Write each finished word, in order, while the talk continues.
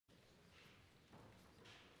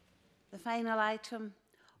The final item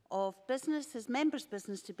of business is members'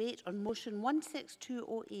 business debate on motion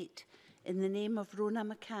 16208 in the name of Rona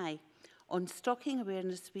Mackay on Stalking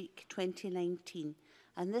Awareness Week 2019.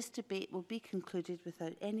 And this debate will be concluded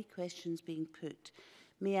without any questions being put.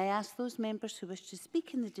 May I ask those members who wish to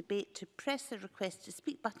speak in the debate to press the request to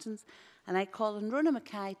speak buttons, and I call on Rona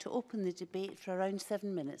Mackay to open the debate for around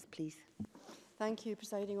 7 minutes, please. Thank you,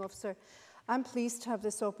 Presiding Officer. I'm pleased to have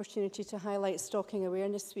this opportunity to highlight Stalking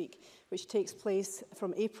Awareness Week, which takes place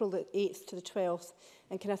from April the 8th to the 12th,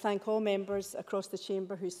 and can I thank all members across the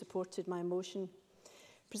Chamber who supported my motion.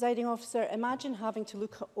 Presiding Officer, imagine having to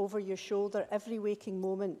look over your shoulder every waking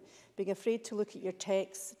moment, being afraid to look at your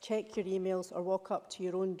texts, check your emails or walk up to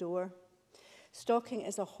your own door. Stalking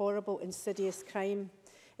is a horrible, insidious crime.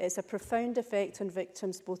 It has a profound effect on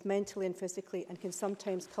victims, both mentally and physically, and can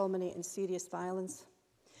sometimes culminate in serious violence.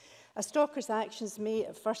 A stalker's actions may,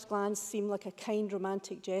 at first glance, seem like a kind,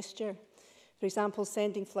 romantic gesture. For example,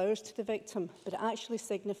 sending flowers to the victim, but it actually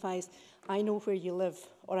signifies, I know where you live,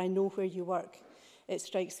 or I know where you work. It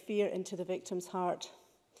strikes fear into the victim's heart.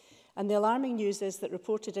 And the alarming news is that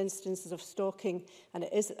reported instances of stalking, and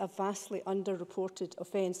it is a vastly underreported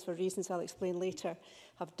offence for reasons I'll explain later,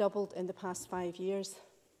 have doubled in the past 5 years.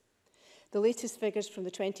 The latest figures from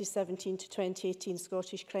the 2017 to 2018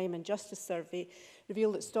 Scottish Crime and Justice Survey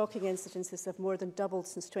reveal that stalking incidences have more than doubled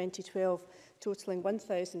since 2012, totalling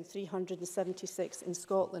 1,376 in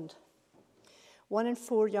Scotland. 1 in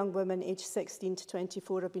 4 young women aged 16 to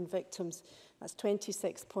 24 have been victims. That's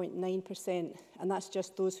 26.9%, and that's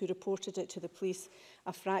just those who reported it to the police,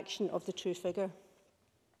 a fraction of the true figure.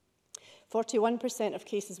 41% of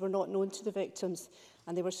cases were not known to the victims,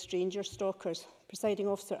 and they were stranger stalkers. Presiding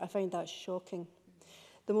Officer, I find that shocking.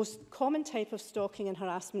 The most common type of stalking and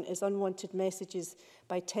harassment is unwanted messages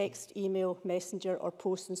by text, email, messenger, or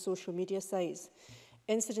posts on social media sites.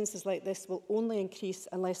 Incidences like this will only increase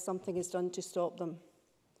unless something is done to stop them.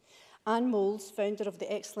 Anne Moles, founder of the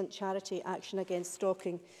excellent charity Action Against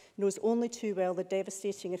Stalking, knows only too well the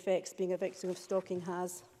devastating effects being a victim of stalking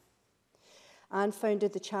has. Anne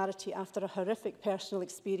founded the charity after a horrific personal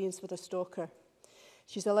experience with a stalker.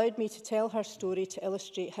 She's allowed me to tell her story to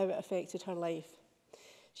illustrate how it affected her life.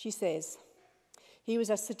 She says, he was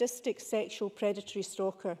a sadistic sexual predatory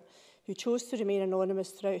stalker who chose to remain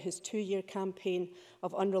anonymous throughout his 2-year campaign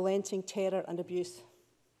of unrelenting terror and abuse.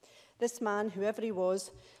 This man, whoever he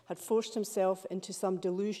was, had forced himself into some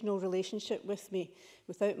delusional relationship with me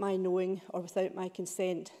without my knowing or without my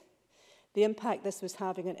consent. The impact this was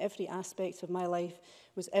having on every aspect of my life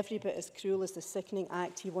was every bit as cruel as the sickening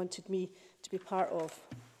act he wanted me to be part of.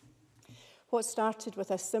 What started with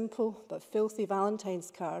a simple but filthy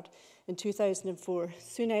Valentine's card in 2004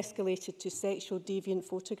 soon escalated to sexual deviant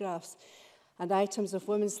photographs and items of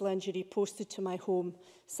women's lingerie posted to my home,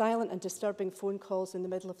 silent and disturbing phone calls in the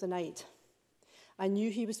middle of the night. I knew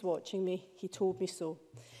he was watching me, he told me so,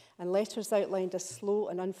 and letters outlined a slow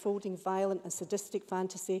and unfolding violent and sadistic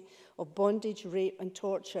fantasy of bondage, rape and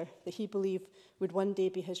torture that he believed would one day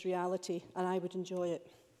be his reality, and I would enjoy it.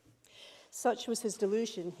 Such was his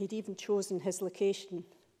delusion, he'd even chosen his location.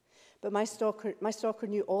 But my stalker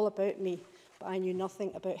knew all about me, but I knew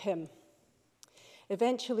nothing about him.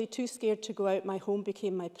 Eventually, too scared to go out, my home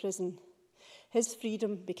became my prison. His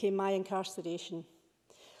freedom became my incarceration.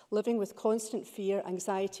 Living with constant fear,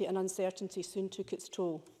 anxiety and uncertainty soon took its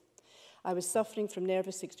toll. I was suffering from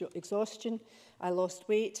nervous exhaustion, I lost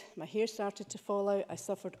weight, my hair started to fall out, I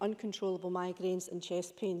suffered uncontrollable migraines and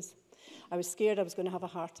chest pains. I was scared I was going to have a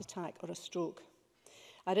heart attack or a stroke.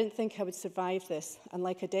 I didn't think I would survive this, and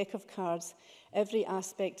like a deck of cards, every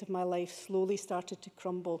aspect of my life slowly started to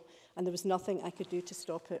crumble, and there was nothing I could do to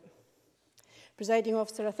stop it. Presiding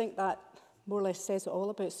Officer, I think that more or less says it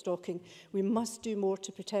all about stalking. We must do more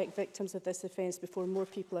to protect victims of this offence before more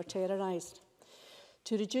people are terrorised.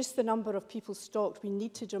 To reduce the number of people stalked, we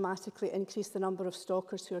need to dramatically increase the number of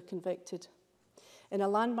stalkers who are convicted. In a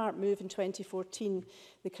landmark move in 2014,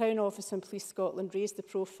 the Crown Office and Police Scotland raised the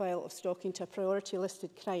profile of stalking to a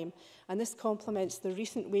priority-listed crime, and this complements the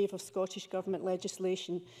recent wave of Scottish Government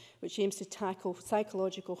legislation which aims to tackle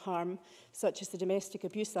psychological harm, such as the Domestic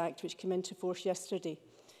Abuse Act, which came into force yesterday,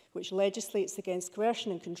 which legislates against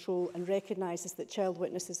coercion and control and recognises that child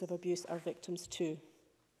witnesses of abuse are victims too.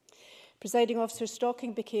 Presiding Officer,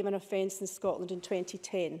 stalking became an offence in Scotland in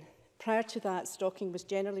 2010. Prior to that, stalking was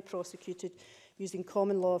generally prosecuted using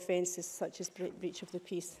common law offences such as breach of the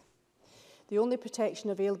peace. The only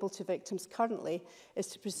protection available to victims currently is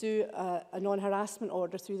to pursue a non-harassment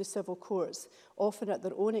order through the civil courts, often at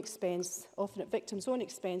their own expense, often at victims' own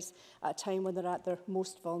expense, at a time when they're at their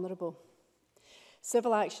most vulnerable.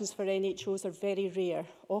 Civil actions for NHOs are very rare,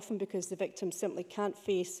 often because the victims simply can't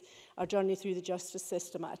face a journey through the justice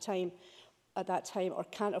system at that time or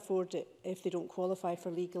can't afford it if they don't qualify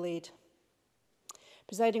for legal aid.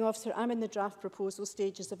 Presiding Officer, I'm in the draft proposal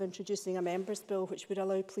stages of introducing a Members' Bill which would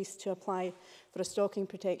allow police to apply for a stalking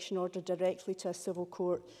protection order directly to a civil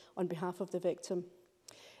court on behalf of the victim.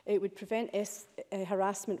 It would prevent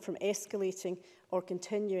harassment from escalating or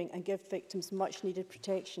continuing and give victims much needed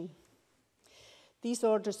protection. These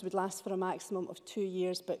orders would last for a maximum of 2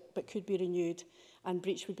 years but could be renewed, and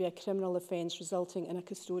breach would be a criminal offence resulting in a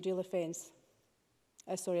custodial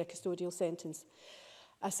sentence.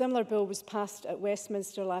 A similar bill was passed at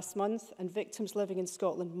Westminster last month, and victims living in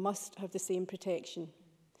Scotland must have the same protection.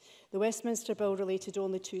 The Westminster bill related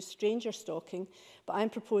only to stranger stalking, but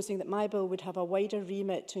I'm proposing that my bill would have a wider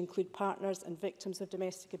remit to include partners and victims of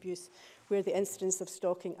domestic abuse, where the incidents of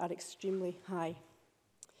stalking are extremely high.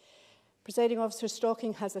 Presiding Officer,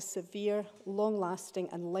 stalking has a severe, long-lasting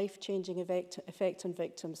and life-changing effect on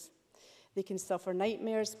victims. They can suffer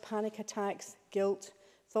nightmares, panic attacks, guilt,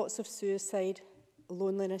 thoughts of suicide,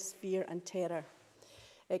 loneliness, fear and terror.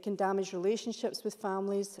 It can damage relationships with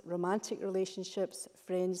families, romantic relationships,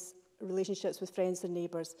 relationships with friends and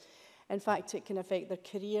neighbours. In fact, it can affect their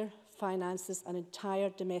career, finances and entire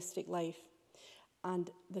domestic life.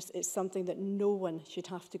 And this is something that no one should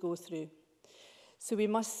have to go through. So we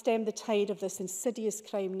must stem the tide of this insidious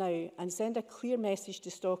crime now and send a clear message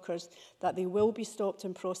to stalkers that they will be stopped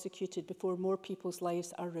and prosecuted before more people's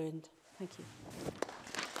lives are ruined. Thank you.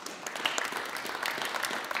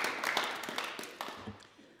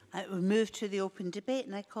 We move to the open debate,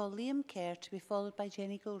 and I call Liam Kerr to be followed by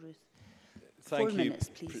Jenny Gilruth. Thank 4 minutes,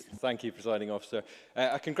 please. Thank you, Presiding Officer.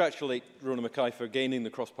 I congratulate Rona Mackay for gaining the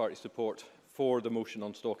cross-party support for the motion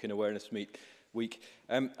on Stalking Awareness Week.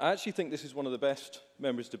 I actually think this is one of the best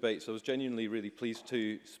members' debates. I was genuinely really pleased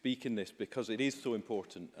to speak in this because it is so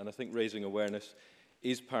important, and I think raising awareness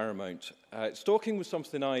is paramount. Stalking was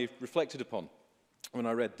something I reflected upon when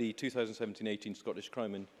I read the 2017-18 Scottish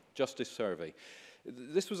Crime and Justice Survey.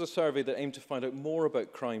 This was a survey that aimed to find out more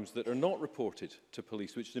about crimes that are not reported to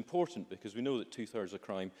police, which is important because we know that 2/3 of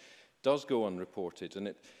crime does go unreported. And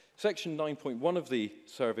at section 9.1 of the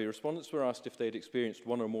survey, respondents were asked if they had experienced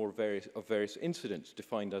one or more various incidents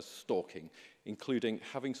defined as stalking, including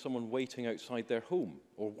having someone waiting outside their home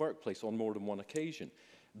or workplace on more than one occasion,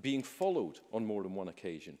 being followed on more than one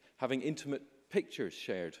occasion, having intimate pictures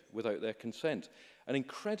shared without their consent. And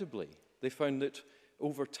incredibly, they found that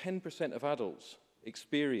over 10% of adults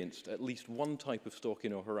experienced at least one type of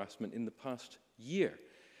stalking or harassment in the past year.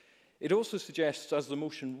 It also suggests, as the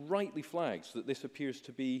motion rightly flags, that this appears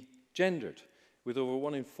to be gendered, with over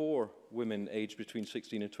 1 in 4 women aged between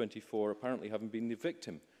 16 and 24 apparently having been the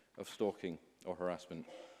victim of stalking or harassment.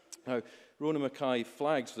 Now, Rona Mackay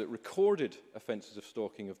flags that recorded offences of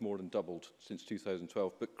stalking have more than doubled since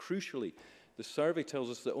 2012, but crucially, the survey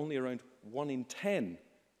tells us that only around 1 in 10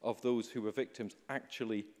 of those who were victims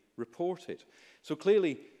actually report it. So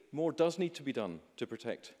clearly, more does need to be done to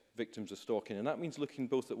protect victims of stalking, and that means looking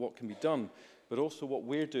both at what can be done, but also what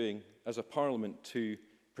we're doing as a parliament to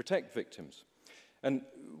protect victims. And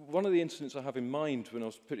one of the incidents I have in mind when I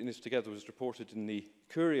was putting this together was reported in the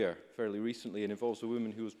Courier fairly recently, and involves a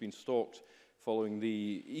woman who was being stalked following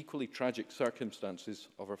the equally tragic circumstances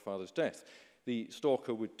of her father's death. The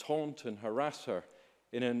stalker would taunt and harass her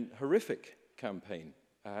in a horrific campaign,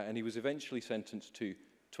 and he was eventually sentenced to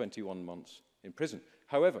 21 months in prison.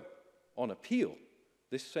 However, on appeal,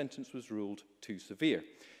 this sentence was ruled too severe,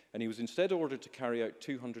 and he was instead ordered to carry out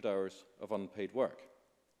 200 hours of unpaid work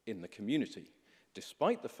in the community,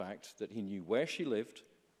 despite the fact that he knew where she lived,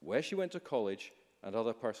 where she went to college, and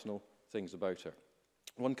other personal things about her.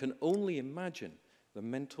 One can only imagine the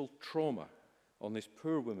mental trauma on this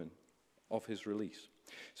poor woman of his release.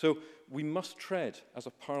 So we must tread as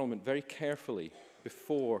a parliament very carefully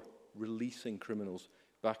before releasing criminals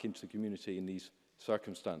back into the community in these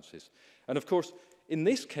circumstances. And of course, in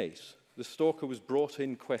this case, the stalker was brought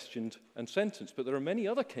in, questioned and sentenced, but there are many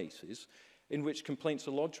other cases in which complaints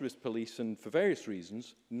are lodged with police and for various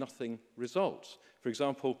reasons, nothing results. For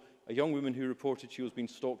example, a young woman who reported she was being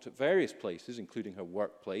stalked at various places, including her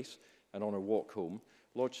workplace and on her walk home,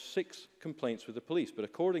 lodged 6 complaints with the police. But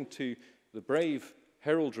according to the brave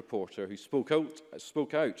Herald reporter who spoke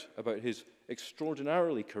out about his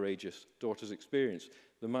extraordinarily courageous daughter's experience,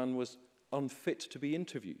 the man was unfit to be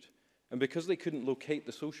interviewed. And because they couldn't locate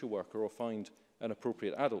the social worker or find an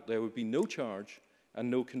appropriate adult, there would be no charge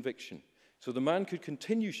and no conviction. So the man could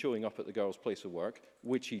continue showing up at the girl's place of work,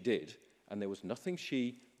 which he did, and there was nothing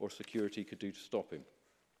she or security could do to stop him.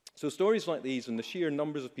 So stories like these and the sheer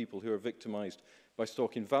numbers of people who are victimised by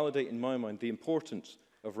stalking validate, in my mind, the importance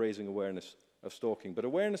of raising awareness of stalking. But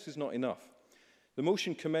awareness is not enough. The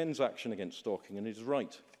motion commends action against stalking, and it is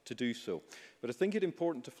right to do so. But I think it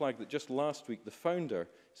important to flag that just last week, the founder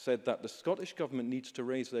said that the Scottish Government needs to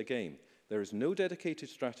raise their game. There is no dedicated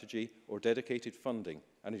strategy or dedicated funding,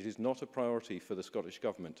 and it is not a priority for the Scottish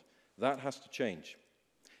Government. That has to change.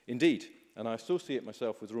 Indeed, and I associate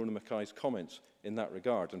myself with Rona Mackay's comments in that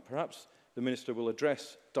regard, and perhaps the Minister will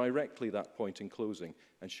address directly that point in closing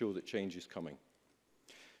and show that change is coming.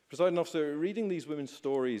 Presiding Officer, reading these women's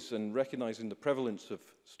stories and recognising the prevalence of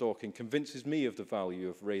stalking convinces me of the value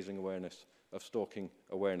of raising awareness of Stalking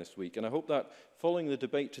Awareness Week. And I hope that following the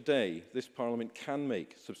debate today, this Parliament can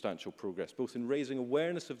make substantial progress, both in raising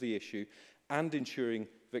awareness of the issue and ensuring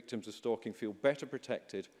victims of stalking feel better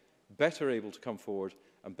protected, better able to come forward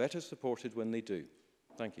and better supported when they do.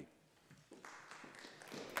 Thank you.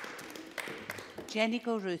 Jenny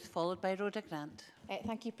Gilruth, followed by Rhoda Grant.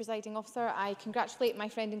 Thank you, Presiding Officer. I congratulate my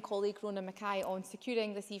friend and colleague Rona Mackay on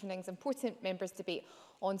securing this evening's important members' debate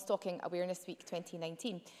on Stalking Awareness Week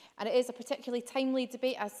 2019. And it is a particularly timely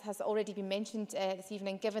debate, as has already been mentioned this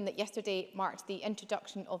evening, given that yesterday marked the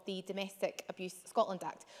introduction of the Domestic Abuse Scotland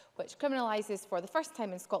Act, which criminalises for the first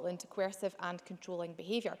time in Scotland coercive and controlling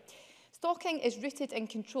behaviour. Stalking is rooted in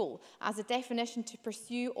control, as a definition to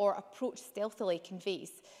pursue or approach stealthily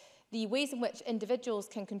conveys. The ways in which individuals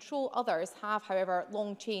can control others have, however,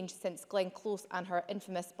 long changed since Glenn Close and her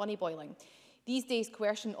infamous bunny boiling. These days,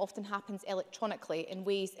 coercion often happens electronically in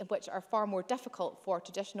ways in which are far more difficult for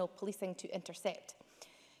traditional policing to intercept.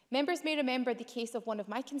 Members may remember the case of one of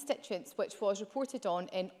my constituents, which was reported on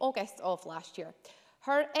in August of last year.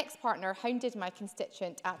 Her ex-partner hounded my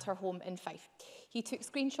constituent at her home in Fife. He took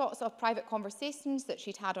screenshots of private conversations that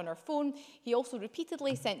she'd had on her phone. He also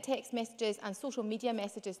repeatedly sent text messages and social media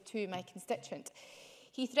messages to my constituent.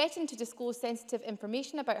 He threatened to disclose sensitive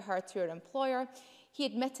information about her to her employer. He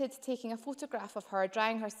admitted taking a photograph of her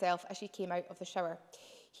drying herself as she came out of the shower.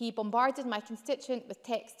 He bombarded my constituent with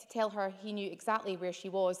texts to tell her he knew exactly where she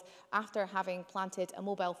was after having planted a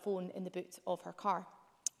mobile phone in the boot of her car.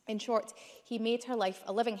 In short, he made her life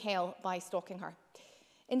a living hell by stalking her.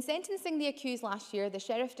 In sentencing the accused last year, the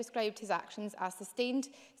Sheriff described his actions as sustained,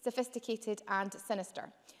 sophisticated and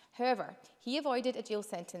sinister. However, he avoided a jail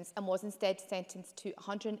sentence and was instead sentenced to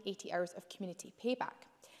 180 hours of community payback.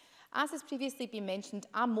 As has previously been mentioned,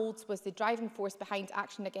 Anne Moulds was the driving force behind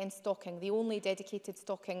Action Against Stalking, the only dedicated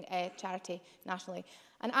stalking charity nationally.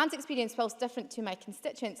 And Anne's experience, whilst different to my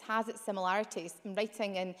constituents, has its similarities. In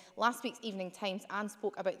writing in last week's Evening Times, Anne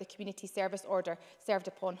spoke about the community service order served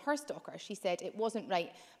upon her stalker. She said, "It wasn't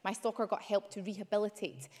right. My stalker got help to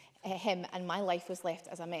rehabilitate him and my life was left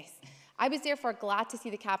as a mess." I was therefore glad to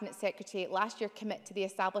see the Cabinet Secretary last year commit to the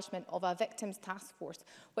establishment of a victims task force,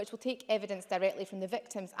 which will take evidence directly from the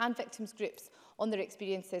victims and victims groups on their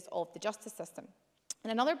experiences of the justice system.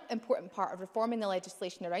 And another important part of reforming the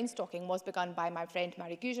legislation around stalking was begun by my friend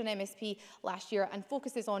Mary Goujon MSP last year and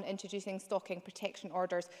focuses on introducing stalking protection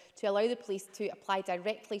orders to allow the police to apply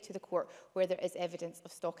directly to the court where there is evidence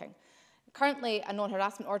of stalking. Currently, a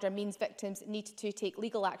non-harassment order means victims need to take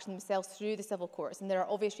legal action themselves through the civil courts, and there are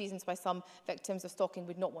obvious reasons why some victims of stalking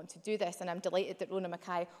would not want to do this, and I'm delighted that Rona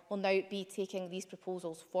Mackay will now be taking these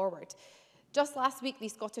proposals forward. Just last week, the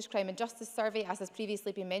Scottish Crime and Justice Survey, as has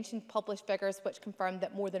previously been mentioned, published figures which confirmed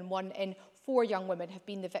that more than 1 in 4 young women have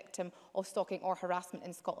been the victim of stalking or harassment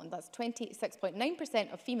in Scotland. That's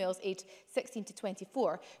 26.9% of females aged 16 to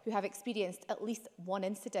 24 who have experienced at least one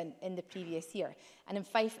incident in the previous year. And in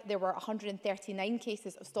Fife, there were 139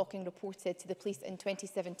 cases of stalking reported to the police in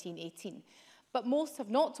 2017-18. But most have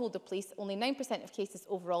not told the police. Only 9% of cases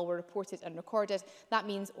overall were reported and recorded. That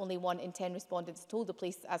means only 1 in 10 respondents told the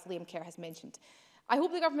police, as Liam Kerr has mentioned. I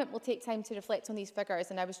hope the Government will take time to reflect on these figures,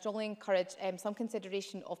 and I would strongly encourage some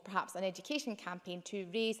consideration of perhaps an education campaign to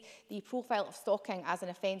raise the profile of stalking as an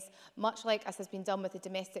offence, much like as has been done with the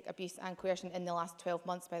domestic abuse and coercion in the last 12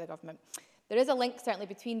 months by the Government. There is a link, certainly,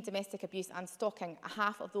 between domestic abuse and stalking.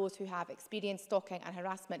 Half of those who have experienced stalking and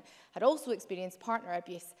harassment had also experienced partner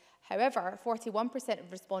abuse. However, 41%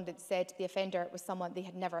 of respondents said the offender was someone they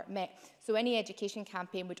had never met. So any education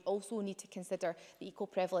campaign would also need to consider the equal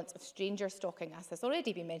prevalence of stranger stalking, as has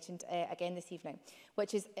already been mentioned again this evening,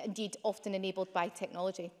 which is indeed often enabled by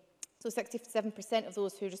technology. So 67% of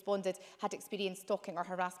those who responded had experienced stalking or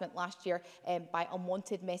harassment last year by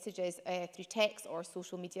unwanted messages through text or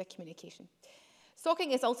social media communication.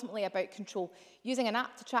 Stalking is ultimately about control, using an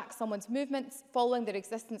app to track someone's movements, following their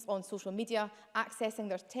existence on social media, accessing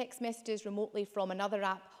their text messages remotely from another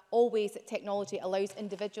app, all ways that technology allows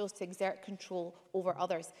individuals to exert control over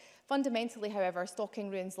others. Fundamentally, however,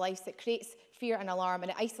 stalking ruins lives. It creates fear and alarm,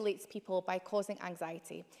 and it isolates people by causing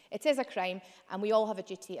anxiety. It is a crime, and we all have a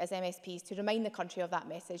duty as MSPs to remind the country of that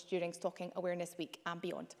message during Stalking Awareness Week and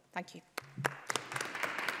beyond. Thank you.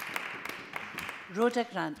 Rhoda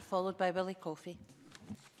Grant, followed by Willie Coffey.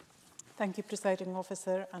 Thank you, Presiding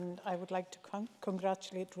Officer, and I would like to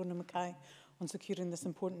congratulate Rona Mackay on securing this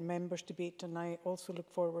important members' debate, and I also look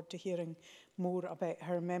forward to hearing more about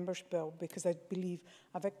her members' bill, because I believe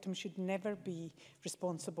a victim should never be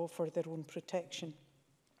responsible for their own protection.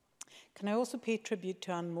 Can I also pay tribute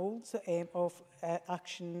to Anne Moulds of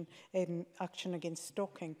Action Against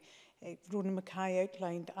Stalking? Rona Mackay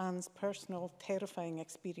outlined Anne's personal, terrifying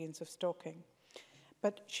experience of stalking.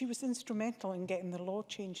 But she was instrumental in getting the law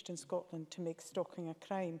changed in Scotland to make stalking a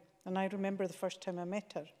crime. And I remember the first time I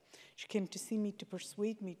met her. She came to see me to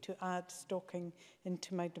persuade me to add stalking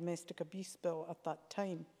into my domestic abuse bill at that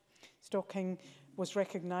time. Stalking was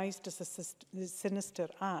recognised as a sinister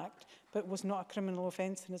act, but was not a criminal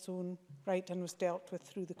offence in its own right and was dealt with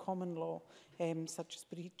through the common law, such as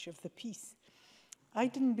breach of the peace. I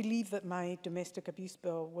didn't believe that my domestic abuse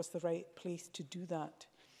bill was the right place to do that.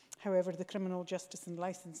 However, the Criminal Justice and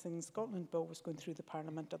Licensing Scotland Bill was going through the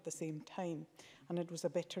Parliament at the same time, and it was a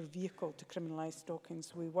better vehicle to criminalise stalking,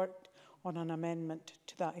 so we worked on an amendment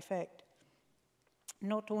to that effect.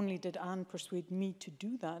 Not only did Anne persuade me to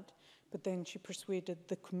do that, but then she persuaded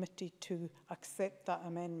the committee to accept that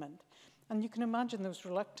amendment. And you can imagine there was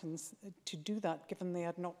reluctance to do that, given they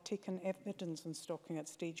had not taken evidence on stalking at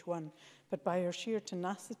stage 1, but by her sheer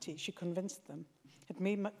tenacity, she convinced them. It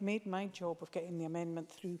made my job of getting the amendment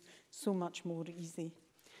through so much more easy.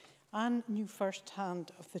 Anne knew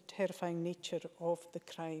firsthand of the terrifying nature of the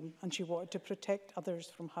crime, and she wanted to protect others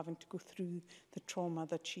from having to go through the trauma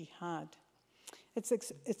that she had.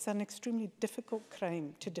 It's an extremely difficult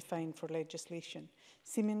crime to define for legislation.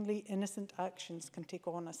 Seemingly innocent actions can take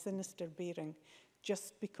on a sinister bearing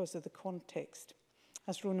just because of the context.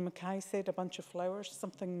 As Rona Mackay said, a bunch of flowers,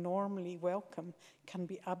 something normally welcome, can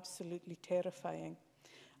be absolutely terrifying.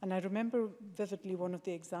 And I remember vividly one of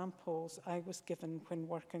the examples I was given when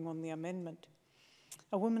working on the amendment.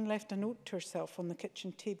 A woman left a note to herself on the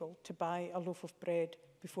kitchen table to buy a loaf of bread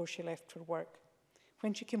before she left for work.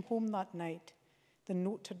 When she came home that night, the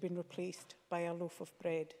note had been replaced by a loaf of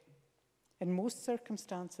bread. In most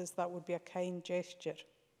circumstances, that would be a kind gesture.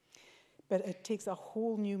 But it takes a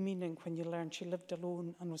whole new meaning when you learn she lived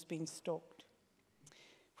alone and was being stalked.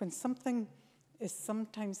 When something is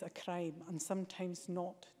sometimes a crime and sometimes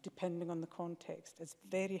not, depending on the context, it's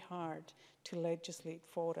very hard to legislate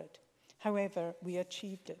for it. However, we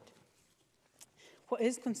achieved it. What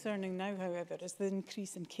is concerning now, however, is the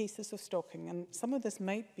increase in cases of stalking, and some of this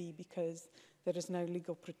might be because there is now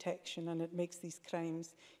legal protection and it makes these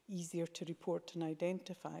crimes easier to report and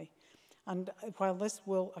identify. And while this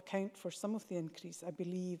will account for some of the increase, I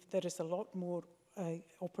believe there is a lot more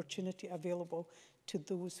opportunity available to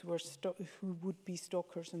those who would be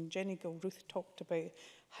stalkers. And Jenny Gilruth talked about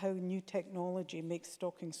how new technology makes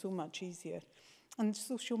stalking so much easier. And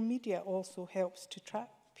social media also helps to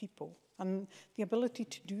track people. And the ability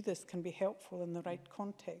to do this can be helpful in the right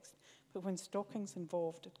context. But when stalking's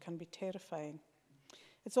involved, it can be terrifying.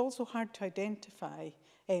 It's also hard to identify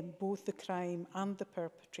both the crime and the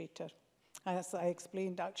perpetrator. As I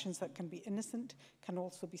explained, actions that can be innocent can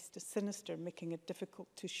also be sinister, making it difficult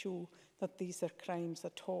to show that these are crimes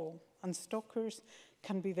at all. And stalkers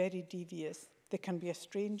can be very devious. They can be a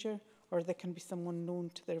stranger or they can be someone known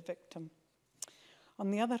to their victim. On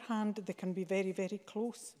the other hand, they can be very, very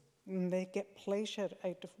close, and they get pleasure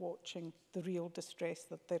out of watching the real distress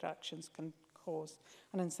that their actions can cause.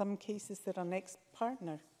 And in some cases, they're an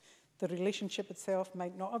ex-partner. The relationship itself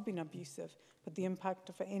might not have been abusive, but the impact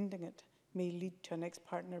of ending it may lead to an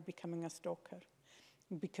ex-partner becoming a stalker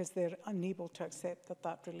because they're unable to accept that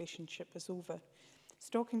that relationship is over.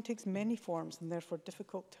 Stalking takes many forms and therefore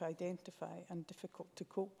difficult to identify and difficult to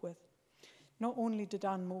cope with. Not only did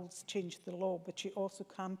Anne Moulds change the law, but she also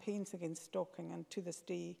campaigns against stalking, and to this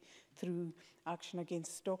day, through Action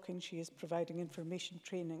Against Stalking, she is providing information,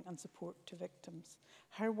 training and support to victims.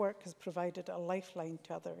 Her work has provided a lifeline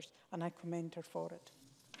to others, and I commend her for it.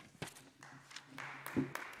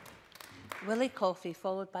 Willie Coffey,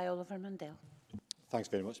 followed by Oliver Mundell. Thanks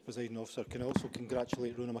very much, Presiding Officer. Can I also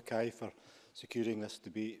congratulate Rona Mackay for securing this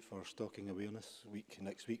debate for Stalking Awareness Week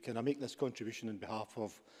next week. And I make this contribution on behalf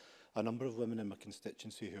of a number of women in my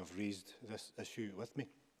constituency who have raised this issue with me.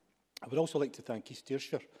 I would also like to thank East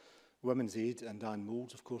Ayrshire Women's Aid and Anne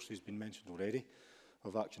Moulds, of course, who's been mentioned already,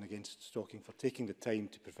 of Action Against Stalking, for taking the time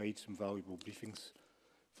to provide some valuable briefings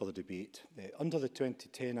for the debate. Under the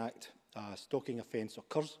 2010 Act, a stalking offence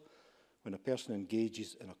occurs when a person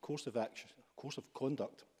engages in a course of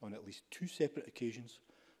conduct on at least 2 separate occasions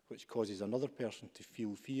which causes another person to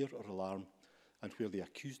feel fear or alarm, and where the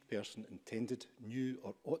accused person intended, knew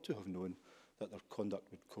or ought to have known that their conduct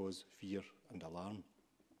would cause fear and alarm.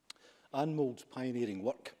 Anne Mould's pioneering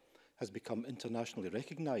work has become internationally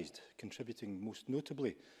recognised, contributing most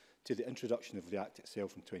notably to the introduction of the Act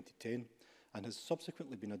itself in 2010, and has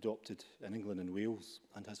subsequently been adopted in England and Wales,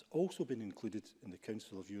 and has also been included in the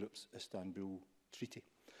Council of Europe's Istanbul Treaty.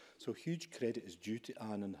 So huge credit is due to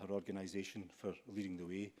Anne and her organisation for leading the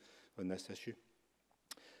way on this issue.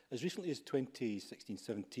 As recently as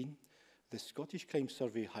 2016-17, the Scottish Crime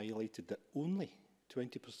Survey highlighted that only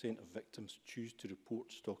 20% of victims choose to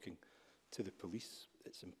report stalking to the police.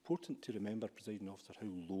 It's important to remember, Presiding Officer, how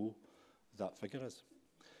low that figure is.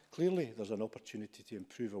 Clearly, there's an opportunity to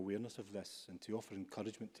improve awareness of this and to offer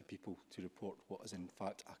encouragement to people to report what is in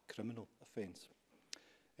fact a criminal offence.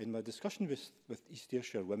 In my discussion with East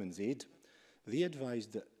Ayrshire Women's Aid, they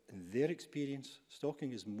advised that in their experience,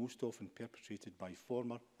 stalking is most often perpetrated by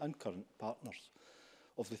former and current partners.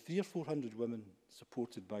 Of the 300 or 400 women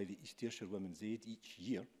supported by the East Ayrshire Women's Aid each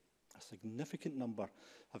year, a significant number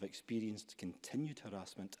have experienced continued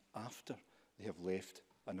harassment after they have left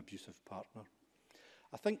an abusive partner.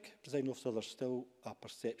 I think, Presiding Officer, there's still a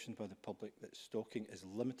perception by the public that stalking is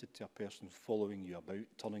limited to a person following you about,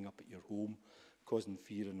 turning up at your home, causing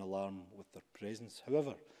fear and alarm with their presence.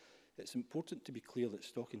 However, it's important to be clear that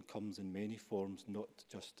stalking comes in many forms, not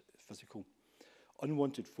just physical.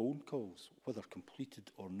 Unwanted phone calls, whether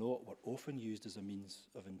completed or not, were often used as a means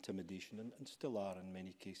of intimidation and still are in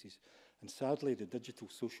many cases. And sadly, the digital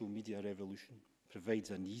social media revolution provides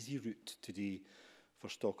an easy route today for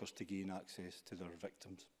stalkers to gain access to their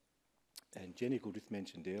victims. And Jenny Goldruth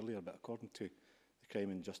mentioned earlier, but according to the Crime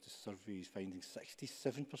and Justice Survey's findings,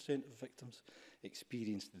 67% of victims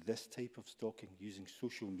experienced this type of stalking using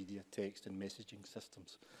social media, text and messaging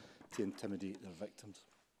systems to intimidate their victims.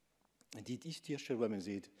 Indeed, East Ayrshire Women's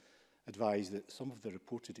Aid advised that some of the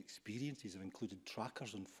reported experiences have included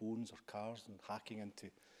trackers on phones or cars and hacking into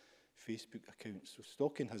Facebook accounts. So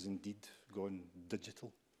stalking has indeed gone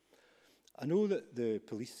digital. I know that the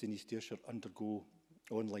police in East Ayrshire undergo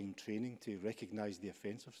online training to recognise the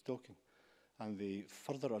offence of stalking, and they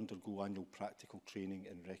further undergo annual practical training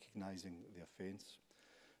in recognising the offence.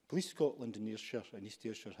 Police Scotland in Ayrshire and East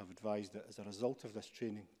Ayrshire have advised that as a result of this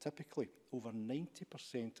training, typically over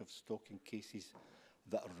 90% of stalking cases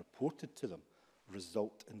that are reported to them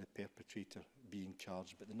result in the perpetrator being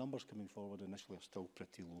charged, but the numbers coming forward initially are still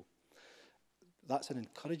pretty low. That's an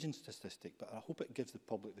encouraging statistic, but I hope it gives the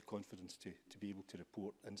public the confidence to be able to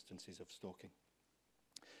report instances of stalking.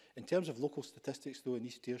 In terms of local statistics, though, in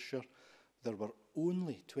East Ayrshire, there were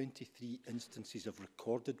only 23 instances of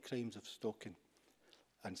recorded crimes of stalking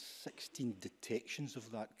and 16 detections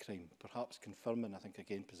of that crime, perhaps confirming, I think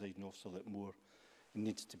again, Presiding Officer, that more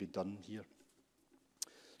needs to be done here.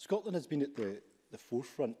 Scotland has been at the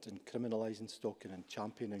forefront in criminalising stalking and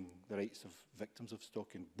championing the rights of victims of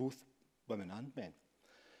stalking, both women and men.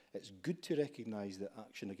 It's good to recognise that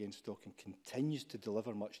Action Against Stalking continues to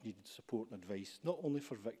deliver much needed support and advice, not only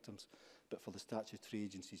for victims, but for the statutory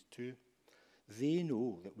agencies too. They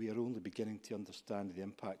know that we are only beginning to understand the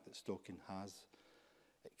impact that stalking has.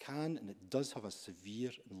 It can and it does have a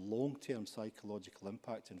severe and long-term psychological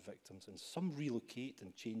impact on victims, and some relocate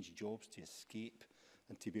and change jobs to escape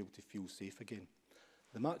and to be able to feel safe again.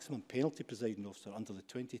 The maximum penalty, Presiding Officer, under the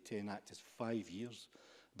 2010 Act is 5 years,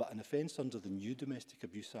 but an offence under the new Domestic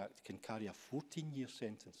Abuse Act can carry a 14-year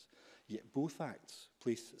sentence. Yet both acts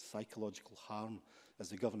place psychological harm as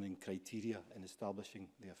the governing criteria in establishing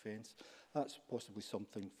the offence. That's possibly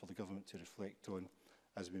something for the government to reflect on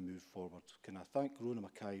as we move forward. Can I thank Rona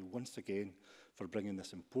Mackay once again for bringing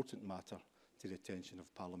this important matter to the attention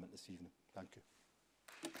of Parliament this evening. Thank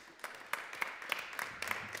you.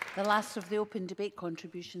 The last of the open debate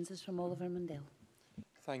contributions is from Oliver Mundell.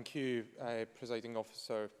 Thank you, Presiding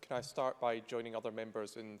Officer. Can I start by joining other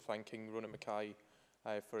members in thanking Rona Mackay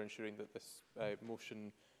for ensuring that this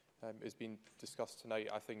motion is being discussed tonight.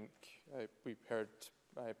 I think we've heard,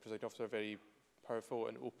 Presiding Officer, a very powerful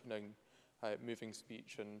and opening, moving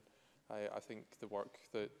speech, and I think the work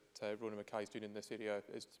that Rona Mackay is doing in this area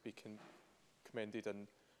is to be commended, and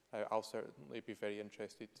I'll certainly be very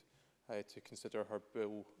interested to consider her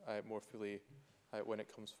bill more fully when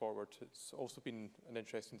it comes forward. It's also been an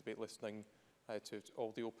interesting debate listening to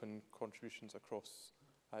all the open contributions across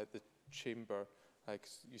the chamber,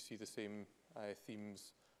 because you see the same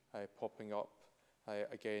themes popping up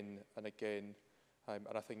again and again. And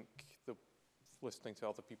I think listening to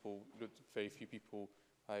other people, very few people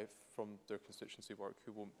from their constituency work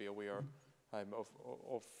who won't be aware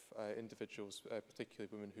of individuals, particularly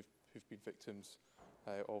women who've been victims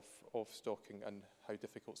of stalking, and how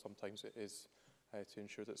difficult sometimes it is to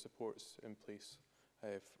ensure that support's in place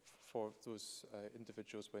for those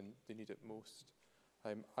individuals when they need it most.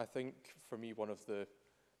 I think for me one of the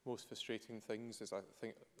most frustrating things is I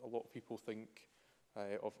think a lot of people think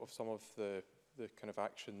of some of the kind of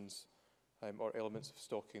actions or elements of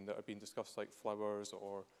stalking that are being discussed, like flowers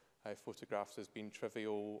or photographs, as being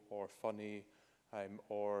trivial or funny,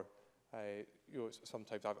 or you know,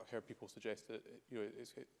 sometimes I've heard people suggest that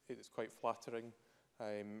it's quite flattering,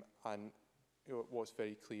 and you know, what's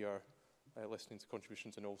very clear listening to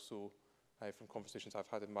contributions and also from conversations I've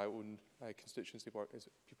had in my own constituency work is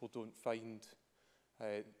that people don't find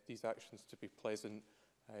these actions to be pleasant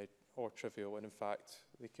or trivial, and in fact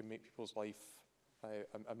they can make people's life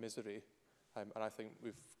a misery. And I think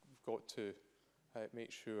we've got to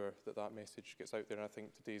make sure that that message gets out there, and I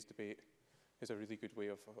think today's debate is a really good way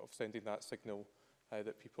of sending that signal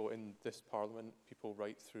that people in this Parliament, people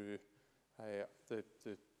right through the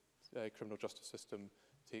criminal justice system,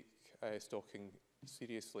 take stalking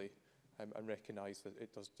seriously and recognise that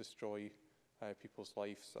it does destroy people's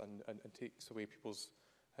lives and takes away people's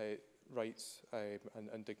rights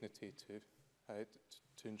and dignity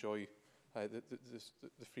to enjoy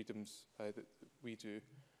the freedoms that we do.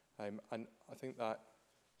 And I think that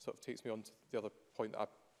sort of takes me on to the other point that I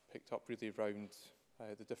picked up, really around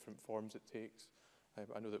the different forms it takes.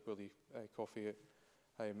 I know that Willie Coffey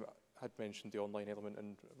had mentioned the online element,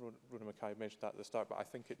 and Rona Mackay mentioned that at the start, but I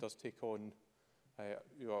think it does take on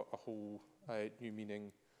you know, a whole new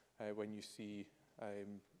meaning when you see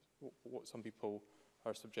what some people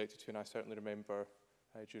are subjected to. And I certainly remember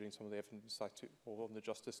during some of the evidence I took on the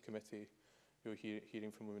Justice Committee, you know,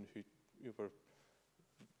 hearing from women who were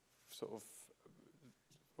sort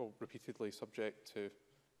of repeatedly subject to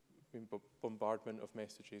bombardment of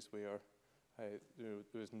messages where you know,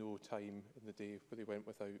 there was no time in the day where they went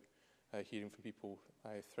without hearing from people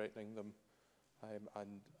threatening them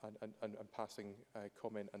and passing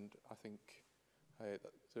comment. And I think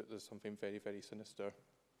there's something very, very sinister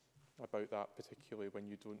about that, particularly when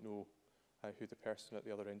you don't know who the person at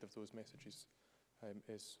the other end of those messages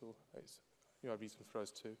is. So it's, you know, a reason for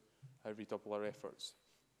us to redouble our efforts.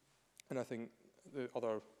 And I think the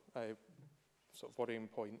other sort of worrying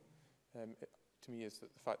point to me is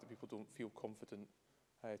that the fact that people don't feel confident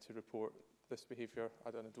to report this behaviour.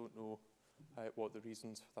 I don't know what the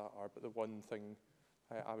reasons for that are, but the one thing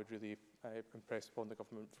I would really impress upon the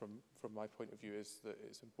government from my point of view is that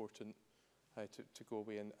it's important to go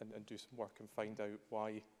away and do some work and find out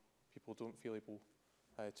why people don't feel able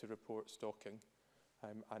to report stalking,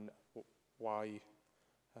 and why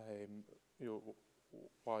you know,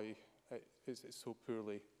 why it's so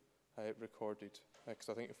poorly recorded. Because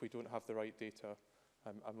I think if we don't have the right data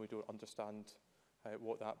and we don't understand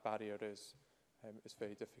what that barrier is, it's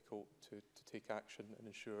very difficult to take action and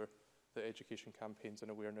ensure that education campaigns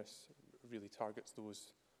and awareness really targets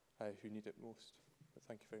those who need it most. But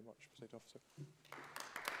thank you very much, Presiding Officer.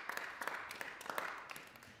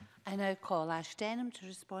 I now call Ash Denham to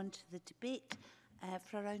respond to the debate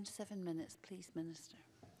for around 7 minutes. Please, Minister.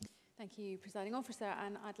 Thank you, Presiding Officer,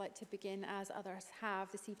 and I'd like to begin, as others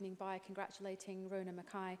have this evening, by congratulating Rona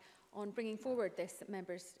Mackay on bringing forward this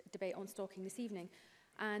members' debate on stalking this evening.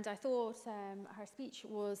 And I thought her speech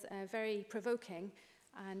was very provoking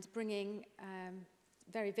and bringing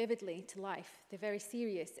very vividly to life the very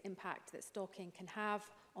serious impact that stalking can have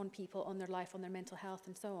on people, on their life, on their mental health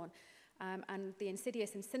and so on. And the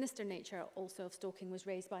insidious and sinister nature also of stalking was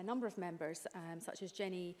raised by a number of members, such as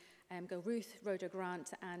Jenny Gilruth, Rhoda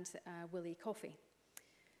Grant and Willie Coffey.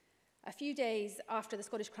 A few days after the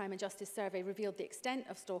Scottish Crime and Justice Survey revealed the extent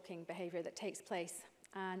of stalking behaviour that takes place,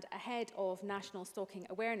 and ahead of National Stalking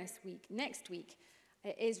Awareness Week next week,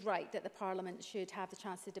 it is right that the Parliament should have the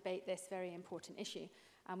chance to debate this very important issue.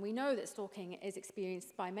 And we know that stalking is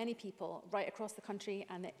experienced by many people right across the country,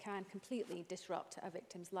 and it can completely disrupt a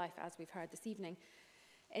victim's life, as we've heard this evening.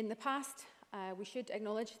 In the past, we should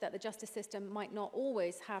acknowledge that the justice system might not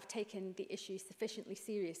always have taken the issue sufficiently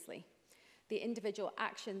seriously. The individual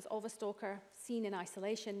actions of a stalker, seen in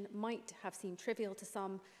isolation, might have seemed trivial to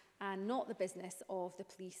some and not the business of the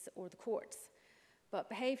police or the courts. But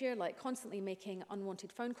behaviour like constantly making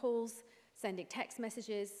unwanted phone calls, sending text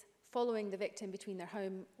messages, following the victim between their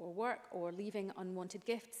home or work, or leaving unwanted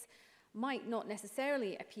gifts, might not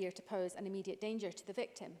necessarily appear to pose an immediate danger to the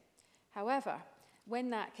victim. However, when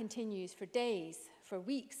that continues for days, for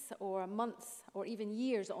weeks or months or even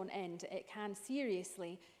years on end, it can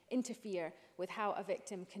seriously interfere with how a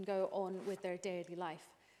victim can go on with their daily life.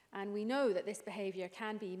 And we know that this behaviour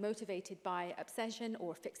can be motivated by obsession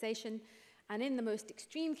or fixation, and in the most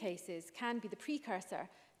extreme cases can be the precursor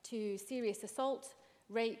to serious assault,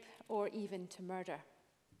 rape, or even to murder.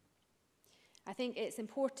 I think it's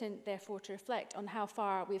important, therefore, to reflect on how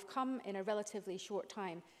far we've come in a relatively short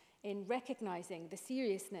time in recognising the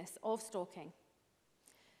seriousness of stalking.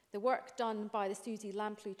 The work done by the Susie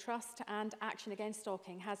Lamplugh Trust and Action Against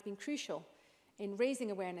Stalking has been crucial in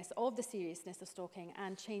raising awareness of the seriousness of stalking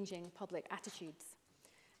and changing public attitudes.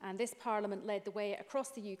 And this Parliament led the way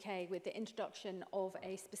across the UK with the introduction of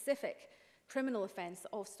a specific criminal offence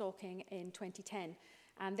of stalking in 2010.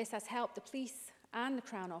 And this has helped the police and the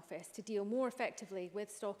Crown Office to deal more effectively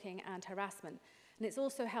with stalking and harassment. And it's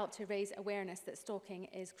also helped to raise awareness that stalking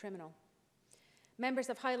is criminal. Members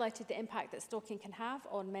have highlighted the impact that stalking can have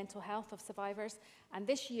on mental health of survivors, and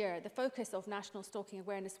this year the focus of National Stalking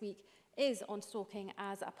Awareness Week is on stalking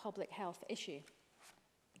as a public health issue.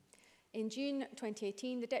 In June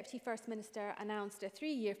 2018, the Deputy First Minister announced a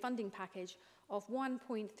 3-year funding package of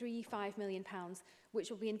 £1.35 million,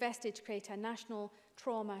 which will be invested to create a national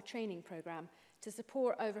trauma training programme to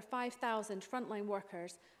support over 5,000 frontline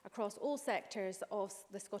workers across all sectors of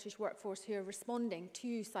the Scottish workforce who are responding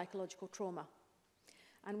to psychological trauma.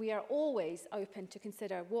 And we are always open to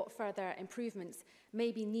consider what further improvements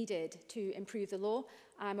may be needed to improve the law.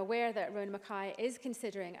 I'm aware that Rona Mackay is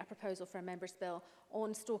considering a proposal for a Members' Bill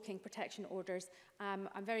on stalking protection orders. I'm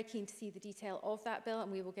very keen to see the detail of that bill,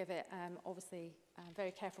 and we will give it, obviously,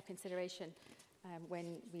 very careful consideration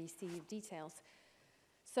when we see details.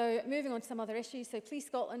 So moving on to some other issues. So Police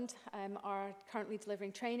Scotland are currently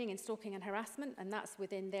delivering training in stalking and harassment, and that's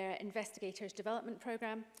within their Investigators Development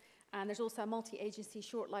Programme. And there's also a multi-agency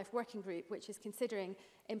short-life working group which is considering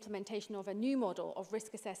implementation of a new model of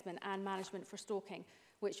risk assessment and management for stalking,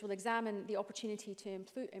 which will examine the opportunity to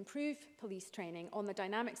improve police training on the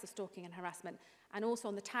dynamics of stalking and harassment, and also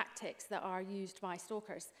on the tactics that are used by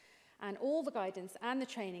stalkers. And all the guidance and the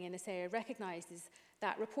training in this area recognises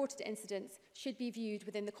that reported incidents should be viewed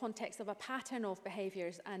within the context of a pattern of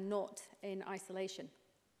behaviours and not in isolation.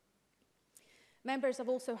 Members have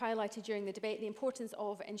also highlighted during the debate the importance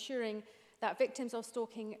of ensuring that victims of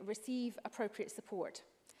stalking receive appropriate support.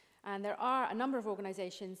 And there are a number of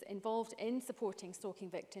organisations involved in supporting stalking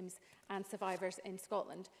victims and survivors in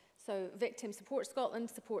Scotland. So Victim Support Scotland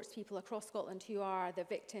supports people across Scotland who are the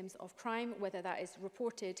victims of crime, whether that is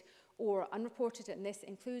reported or unreported, and this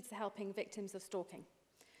includes helping victims of stalking.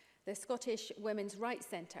 The Scottish Women's Rights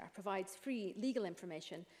Centre provides free legal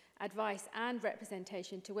information, advice and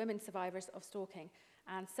representation to women survivors of stalking,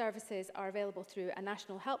 and services are available through a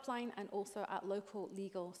national helpline and also at local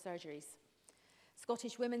legal surgeries.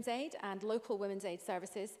 Scottish Women's Aid and local women's aid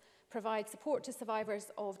services provide support to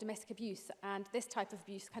survivors of domestic abuse, and this type of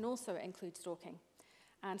abuse can also include stalking.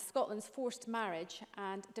 And Scotland's Forced Marriage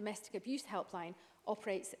and Domestic Abuse Helpline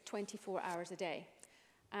operates 24 hours a day.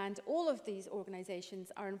 And all of these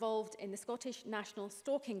organisations are involved in the Scottish National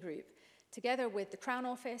Stalking Group, together with the Crown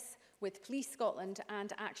Office, with Police Scotland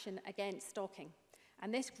and Action Against Stalking.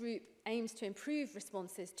 And this group aims to improve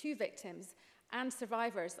responses to victims and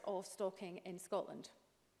survivors of stalking in Scotland.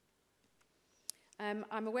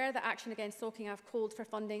 I'm aware that Action Against Stalking have called for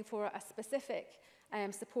funding for a specific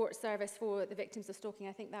support service for the victims of stalking.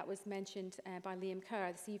 I think that was mentioned by Liam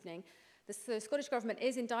Kerr this evening. The Scottish Government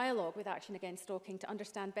is in dialogue with Action Against Stalking to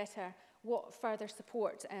understand better what further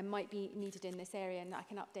support might be needed in this area, and I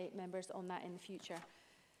can update members on that in the future.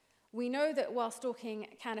 We know that while stalking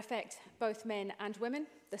can affect both men and women,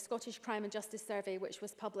 the Scottish Crime and Justice Survey, which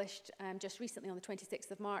was published just recently on the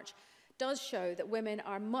 26th of March, does show that women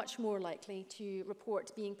are much more likely to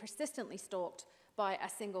report being persistently stalked by a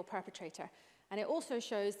single perpetrator. And it also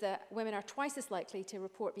shows that women are twice as likely to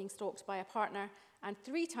report being stalked by a partner and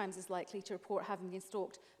 3 times as likely to report having been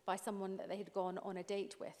stalked by someone that they had gone on a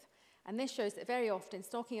date with. And this shows that very often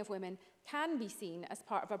stalking of women can be seen as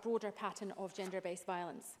part of a broader pattern of gender-based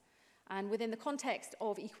violence. And within the context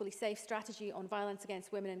of Equally Safe strategy on violence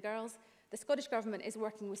against women and girls, the Scottish Government is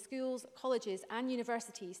working with schools, colleges and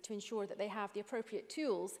universities to ensure that they have the appropriate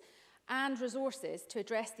tools and resources to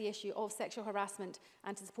address the issue of sexual harassment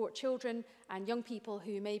and to support children and young people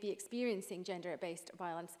who may be experiencing gender-based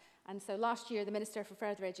violence. And so last year, the Minister for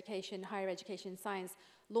Further Education, Higher Education and Science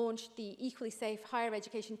launched the Equally Safe Higher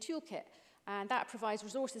Education Toolkit, and that provides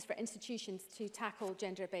resources for institutions to tackle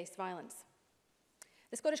gender-based violence.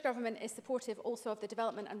 The Scottish Government is supportive also of the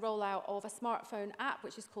development and rollout of a smartphone app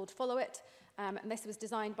which is called Follow It, and this was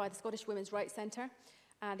designed by the Scottish Women's Rights Centre.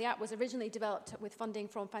 The app was originally developed with funding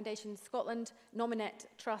from Foundation Scotland, Nominet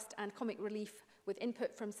Trust and Comic Relief, with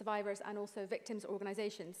input from survivors and also victims'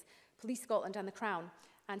 organisations, Police Scotland and the Crown.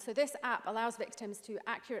 And so this app allows victims to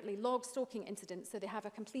accurately log stalking incidents so they have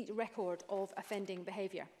a complete record of offending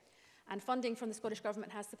behaviour. And funding from the Scottish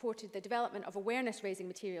Government has supported the development of awareness-raising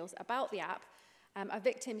materials about the app, a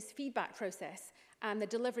victims' feedback process, and the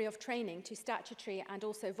delivery of training to statutory and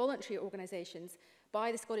also voluntary organisations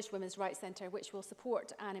by the Scottish Women's Rights Centre, which will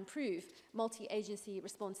support and improve multi-agency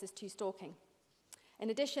responses to stalking. In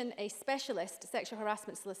addition, a specialist sexual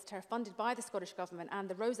harassment solicitor funded by the Scottish Government and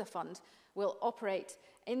the Rosa Fund will operate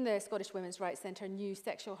in the Scottish Women's Rights Centre new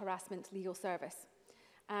sexual harassment legal service.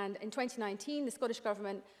 And in 2019, the Scottish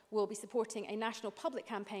Government will be supporting a national public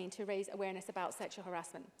campaign to raise awareness about sexual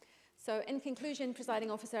harassment. So in conclusion, Presiding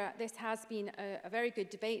Officer, this has been a very good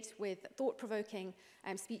debate with thought-provoking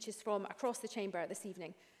speeches from across the Chamber this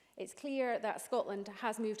evening. It's clear that Scotland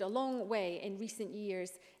has moved a long way in recent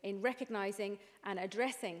years in recognising and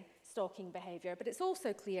addressing stalking behaviour, but it's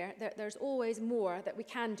also clear that there's always more that we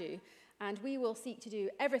can do, and we will seek to do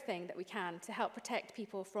everything that we can to help protect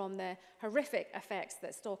people from the horrific effects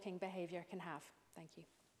that stalking behaviour can have. Thank you.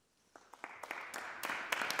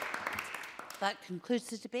 That concludes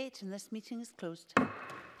the debate, and this meeting is closed.